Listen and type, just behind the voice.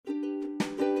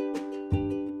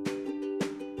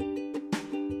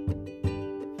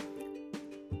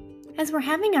As we're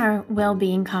having our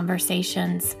well-being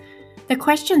conversations, the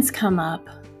questions come up,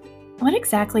 what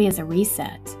exactly is a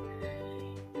reset?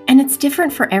 And it's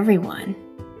different for everyone.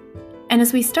 And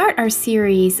as we start our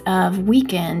series of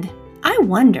Weekend, I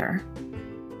Wonder,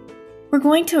 we're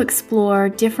going to explore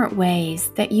different ways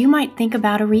that you might think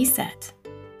about a reset.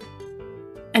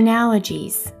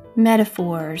 Analogies,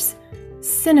 metaphors,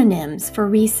 synonyms for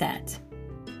reset.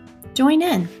 Join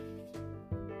in.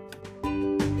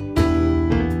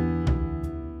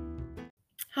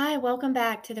 Hi, welcome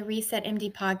back to the Reset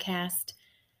MD podcast.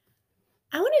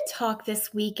 I want to talk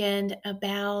this weekend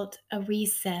about a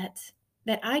reset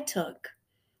that I took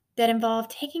that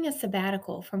involved taking a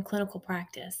sabbatical from clinical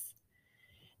practice.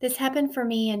 This happened for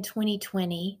me in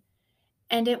 2020,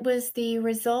 and it was the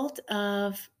result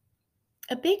of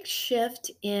a big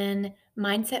shift in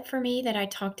mindset for me that I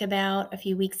talked about a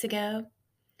few weeks ago,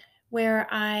 where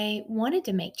I wanted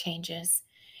to make changes,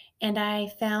 and I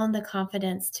found the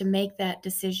confidence to make that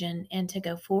decision and to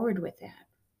go forward with that.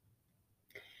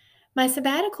 My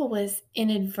sabbatical was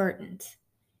inadvertent.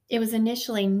 It was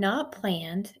initially not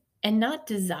planned and not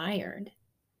desired.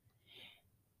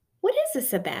 What is a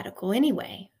sabbatical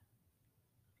anyway?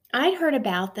 I'd heard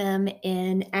about them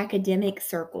in academic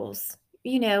circles,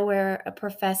 where a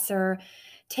professor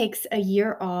takes a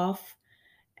year off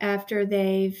after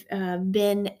they've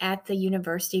been at the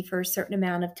university for a certain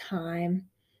amount of time.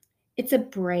 It's a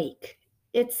break.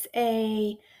 It's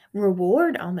a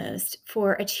reward almost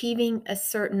for achieving a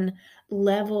certain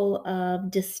level of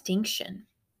distinction.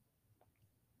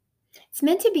 It's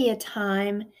meant to be a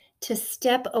time to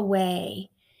step away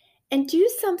and do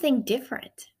something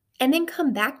different and then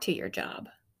come back to your job.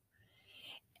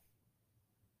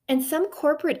 And some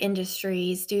corporate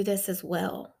industries do this as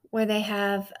well, where they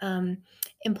have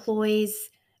employees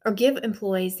or give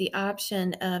employees the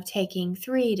option of taking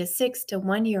 3 to 6 to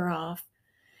 1 year off,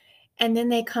 and then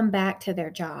they come back to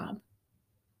their job.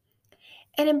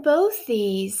 And in both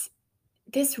these,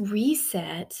 this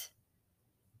reset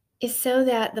is so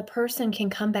that the person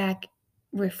can come back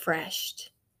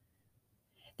refreshed.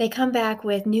 They come back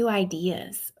with new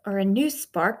ideas or a new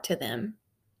spark to them.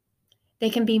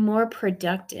 They can be more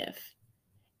productive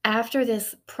after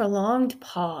this prolonged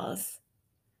pause.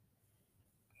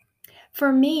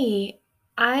 For me,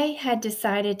 I had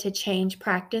decided to change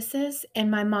practices and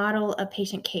my model of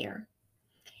patient care.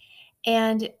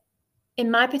 And in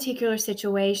my particular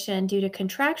situation, due to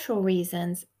contractual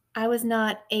reasons, I was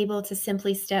not able to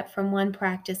simply step from one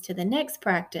practice to the next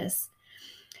practice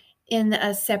in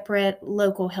a separate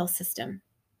local health system.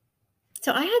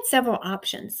 So I had several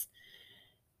options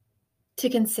to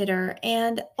consider,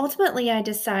 and ultimately I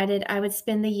decided I would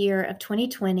spend the year of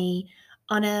 2020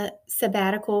 on a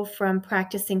sabbatical from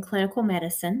practicing clinical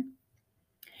medicine.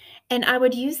 And I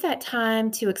would use that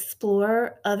time to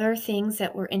explore other things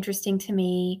that were interesting to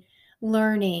me,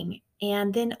 learning,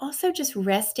 and then also just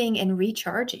resting and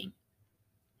recharging.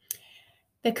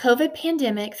 The COVID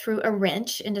pandemic threw a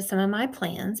wrench into some of my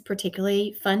plans,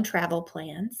 particularly fun travel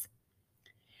plans.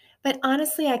 But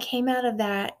honestly, I came out of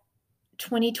that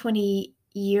 2020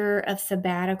 year of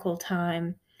sabbatical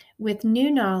time with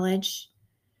new knowledge,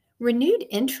 renewed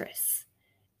interests,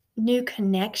 new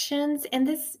connections, and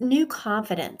this new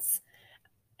confidence.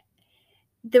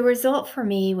 The result for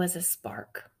me was a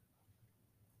spark.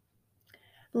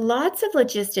 Lots of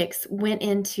logistics went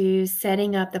into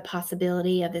setting up the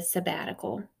possibility of this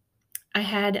sabbatical. I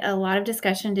had a lot of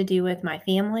discussion to do with my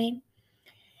family,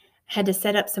 had to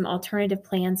set up some alternative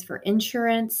plans for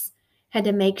insurance, had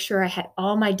to make sure I had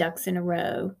all my ducks in a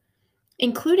row,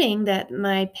 including that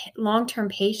my long-term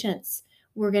patients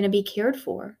were going to be cared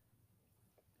for.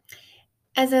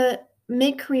 As a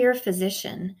mid-career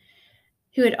physician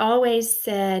who had always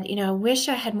said, I wish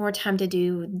I had more time to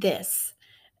do this,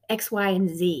 X, Y, and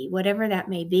Z, whatever that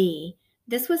may be,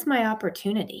 this was my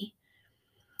opportunity.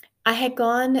 I had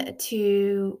gone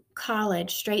to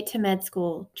college, straight to med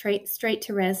school, straight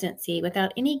to residency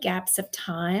without any gaps of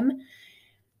time.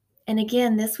 And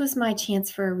again, this was my chance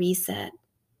for a reset,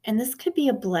 and this could be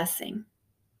a blessing.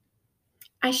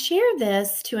 I share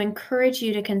this to encourage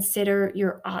you to consider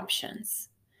your options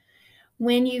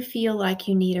when you feel like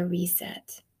you need a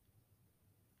reset.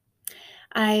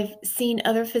 I've seen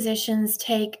other physicians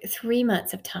take 3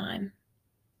 months of time.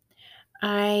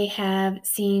 I have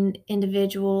seen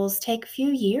individuals take a few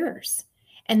years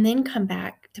and then come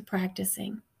back to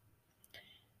practicing.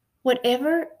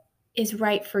 Whatever is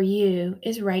right for you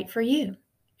is right for you.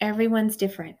 Everyone's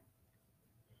different.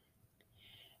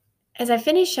 As I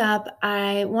finish up,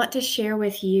 I want to share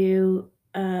with you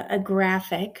a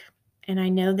graphic, and I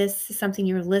know this is something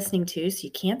you're listening to, so you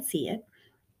can't see it,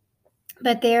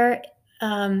 but there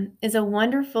is a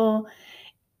wonderful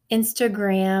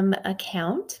Instagram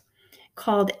account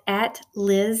called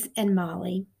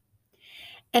 @LizandMolly.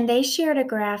 And they shared a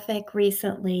graphic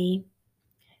recently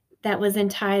that was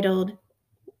entitled,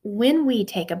 When We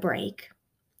Take a Break.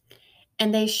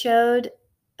 And they showed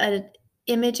an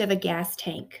image of a gas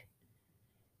tank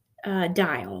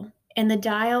dial. And the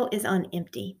dial is on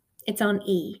empty. It's on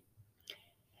E.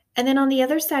 And then on the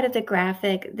other side of the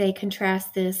graphic, they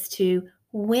contrast this to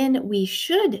when we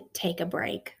should take a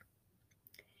break.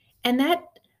 And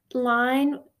that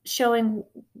line showing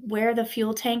where the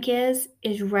fuel tank is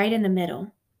right in the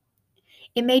middle.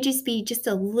 It may just be just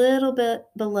a little bit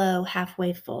below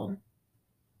halfway full.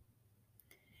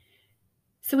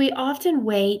 So we often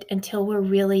wait until we're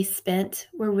really spent,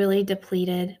 we're really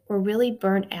depleted, we're really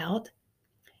burnt out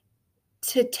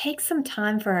to take some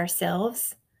time for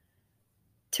ourselves,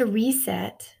 to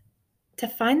reset, to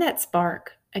find that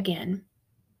spark again.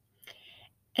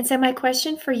 And so my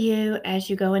question for you as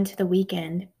you go into the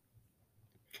weekend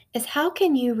is, how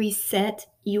can you reset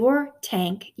your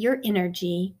tank, your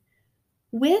energy,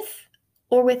 with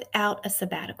or without a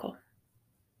sabbatical?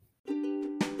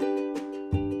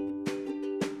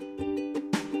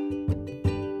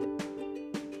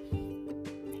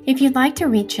 If you'd like to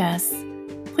reach us,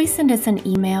 please send us an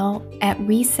email at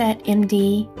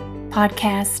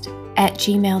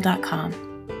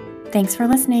resetmdpodcast@gmail.com. Thanks for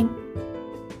listening.